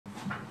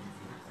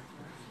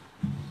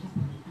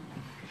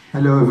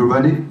Hello,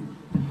 everybody.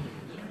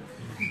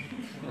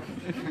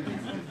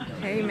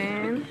 Hey,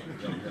 man.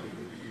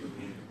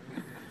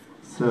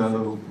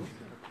 So,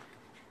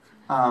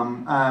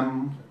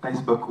 I'm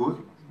Baccour.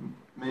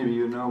 Maybe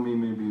you know me,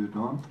 maybe you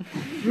don't.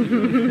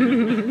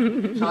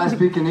 Shall I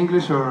speak in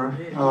English or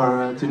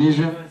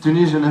Tunisian?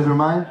 Tunisian, never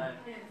mind.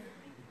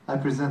 I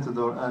presented,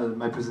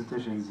 my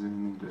presentation is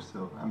in English,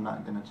 so I'm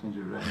not gonna change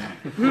it right now.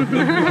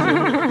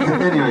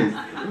 Anyways,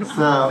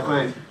 so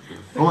wait,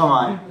 who am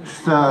I?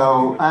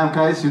 So I'm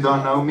Kais. You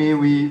don't know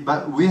me.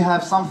 But we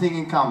have something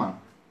in common.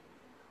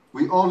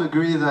 We all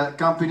agree that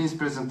company's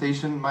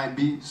presentation might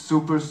be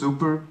super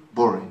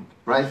boring,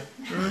 right?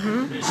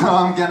 So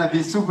I'm gonna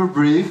be super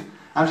brief.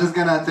 I'm just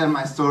gonna tell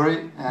my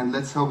story, and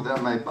let's hope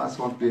that my boss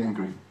won't be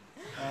angry.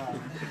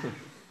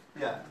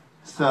 Yeah.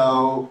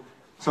 So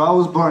I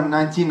was born in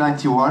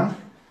 1991,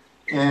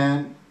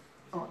 and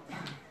oh,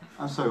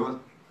 I'm sorry. What?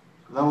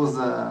 That was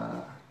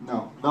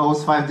no. That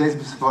was 5 days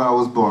before I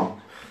was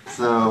born.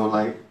 So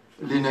like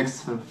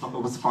Linux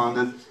was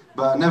founded,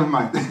 but never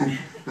mind.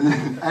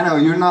 I know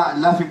you're not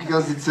laughing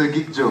because it's a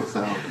geek joke,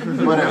 so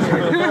whatever.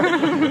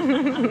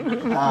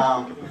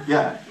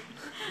 Yeah,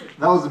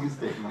 that was a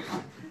mistake. No.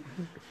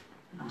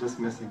 I'm just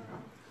messing.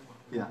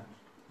 Yeah.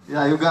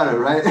 Yeah, you got it,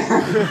 right?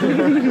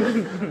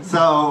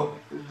 So,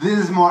 this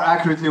is more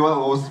accurately what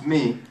was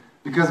me.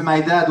 Because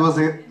my dad was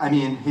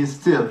he's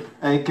still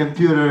a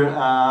computer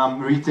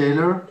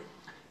retailer.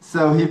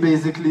 So he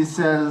basically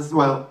sells,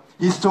 well,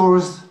 he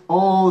stores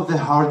all the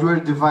hardware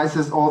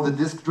devices, all the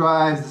disk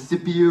drives, the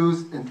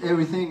CPUs, and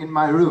everything in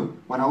my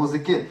room when I was a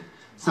kid.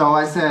 So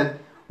I said,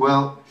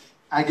 well,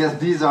 I guess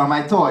these are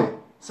my toy.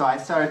 So I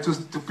started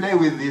to play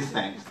with these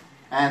things.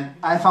 And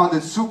I found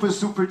it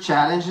super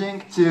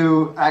challenging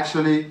to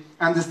actually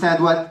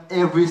understand what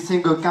every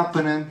single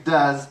component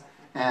does,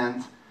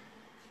 and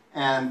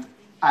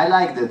I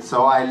liked it.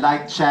 So I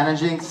liked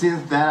challenging.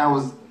 Since then, I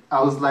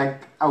was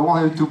like, I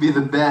wanted to be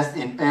the best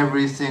in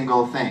every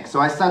single thing.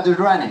 So I started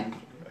running.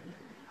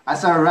 I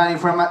started running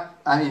for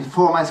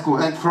my school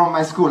and from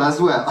my school as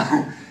well.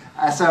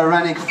 I started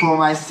running for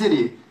my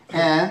city,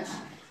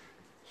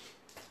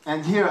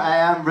 and here I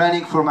am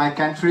running for my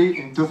country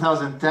in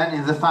 2010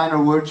 in the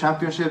final World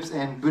Championships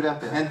in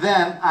Budapest. And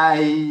then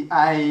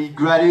I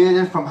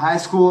graduated from high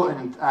school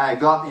and I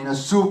got in a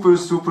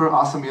super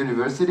awesome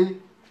university,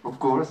 of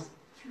course.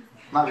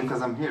 Not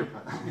because I'm here,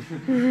 but...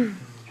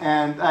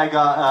 And I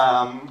got...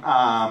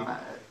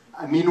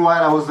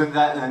 meanwhile, I was in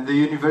the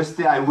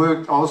university. I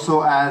worked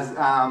also as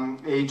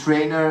a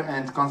trainer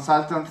and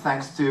consultant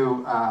thanks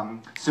to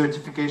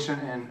certification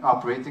in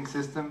operating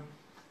system.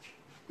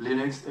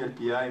 Linux,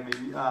 LPI,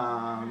 maybe.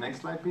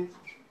 Next slide, please.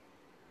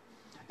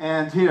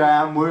 And here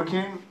I am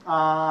working.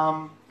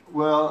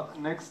 Well,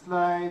 next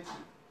slide.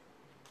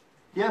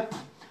 Yep.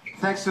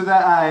 Thanks to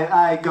that,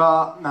 I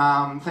got,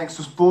 thanks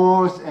to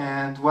sports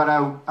and what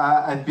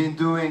I've been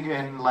doing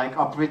in like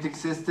operating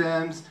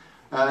systems,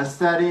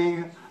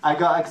 studying, I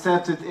got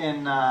accepted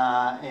in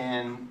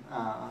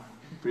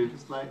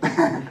previous slide.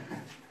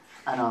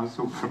 I know, I'm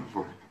super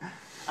bored.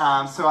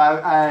 So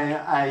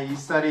I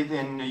studied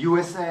in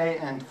USA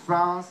and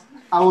France.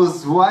 I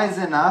was wise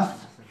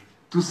enough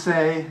to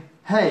say,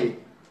 hey,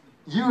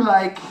 you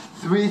like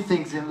 3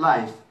 things in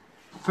life.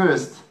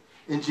 First,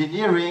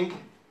 engineering,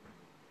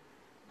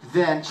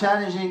 then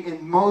challenging,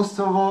 and most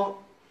of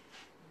all,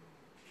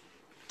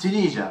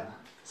 Tunisia.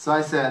 So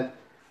I said,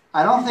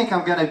 I don't think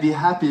I'm gonna be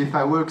happy if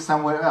I work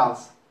somewhere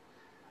else.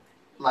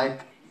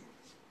 Like,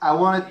 I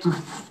wanted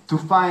to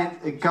find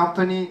a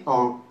company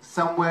or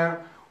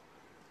somewhere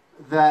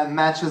that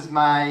matches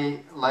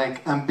my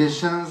like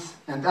ambitions,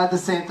 and at the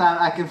same time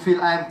I can feel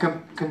I am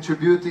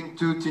contributing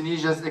to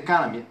Tunisia's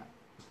economy.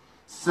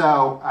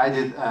 So I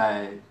did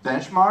a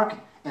benchmark,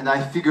 and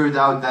I figured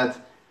out that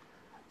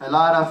a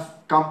lot of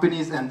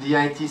companies and the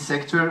IT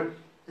sector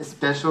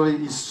especially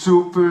is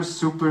super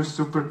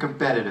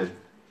competitive.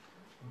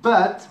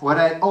 But what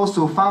I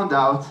also found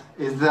out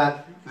is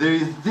that there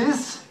is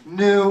this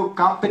new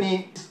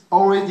company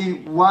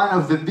already one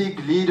of the big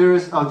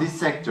leaders of this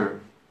sector.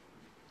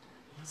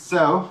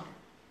 So,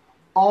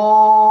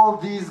 all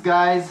these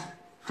guys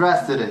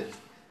trusted it.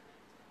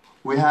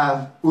 We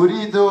have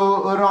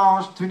Urido,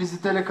 Orange, Tunisia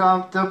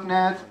Telecom,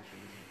 Topnet.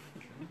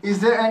 Is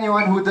there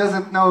anyone who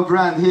doesn't know a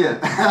brand here?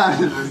 I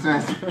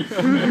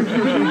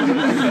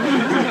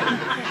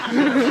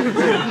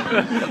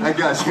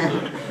got you.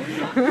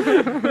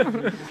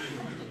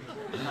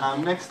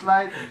 Next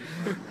slide.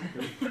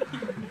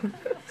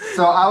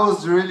 So I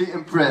was really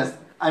impressed.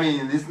 I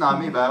mean, this is not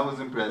me, but I was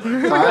impressed.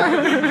 So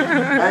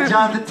I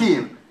joined the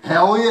team.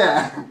 Hell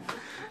yeah!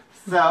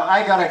 So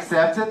I got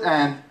accepted,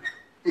 and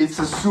it's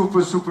a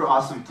super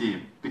awesome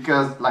team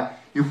because like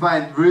you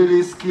find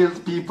really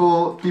skilled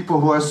people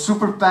who are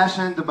super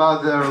passionate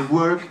about their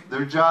work,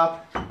 their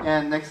job.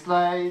 And next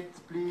slide,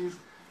 please.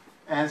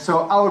 And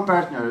so our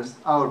partners,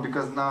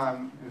 because now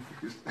I'm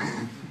focused.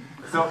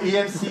 So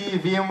EMC,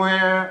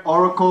 VMware,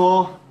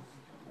 Oracle,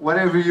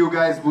 whatever you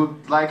guys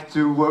would like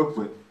to work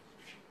with.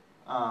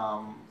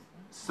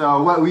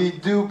 So what we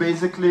do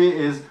basically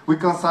is we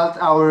consult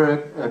our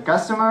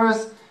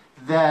customers,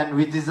 then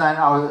we design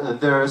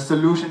their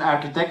solution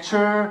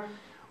architecture,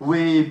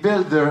 we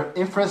build their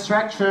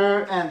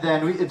infrastructure, and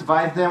then we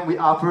advise them, we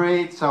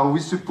operate, so we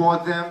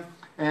support them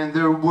and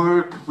their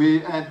work,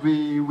 we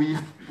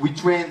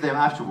train them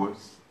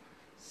afterwards.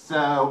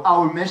 So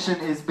our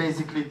mission is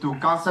basically to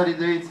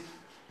consolidate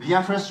the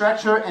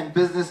infrastructure and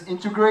business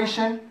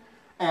integration,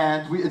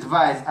 and we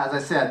advise, as I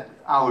said,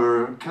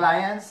 our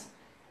clients,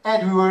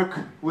 and we work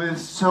with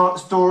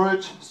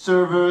storage,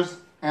 servers,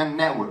 and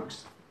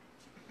networks.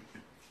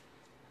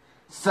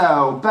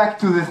 So back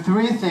to the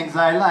three things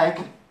I like.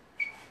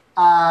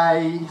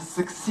 I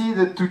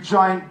succeeded to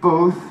join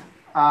both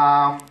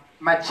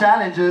my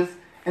challenges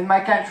in my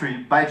country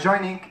by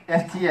joining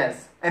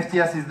FTS.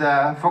 FTS is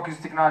the Focus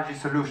Technology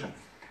Solutions.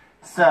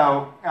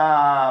 So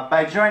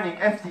by joining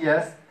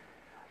FTS,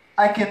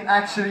 I can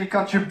actually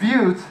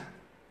contribute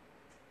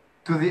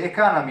to the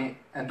economy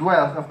and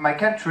wealth of my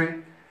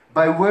country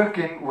by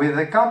working with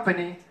a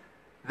company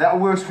that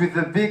works with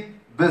the big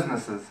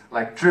businesses,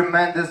 like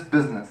tremendous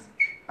business.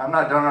 I'm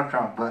not Donald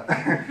Trump, but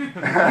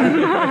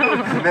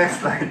next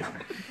slide.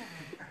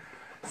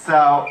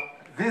 So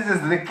this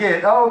is the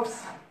kid,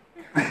 oops.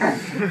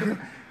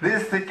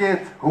 This is the kid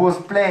who was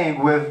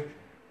playing with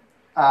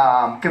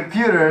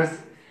computers,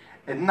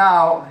 and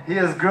now he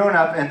has grown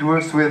up and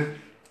works with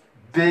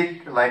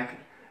big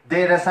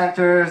data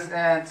centers,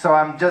 and so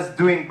I'm just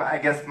doing, I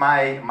guess,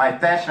 my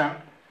passion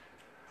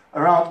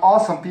around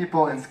awesome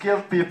people and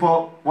skilled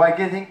people while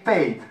getting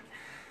paid.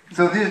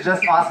 So this is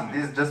just awesome,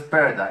 this is just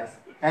paradise.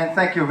 And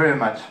thank you very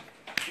much.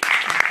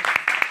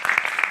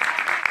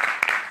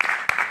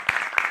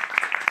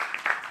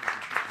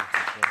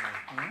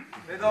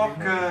 Et donc,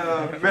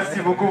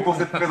 merci beaucoup pour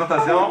cette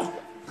présentation,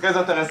 très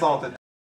intéressante.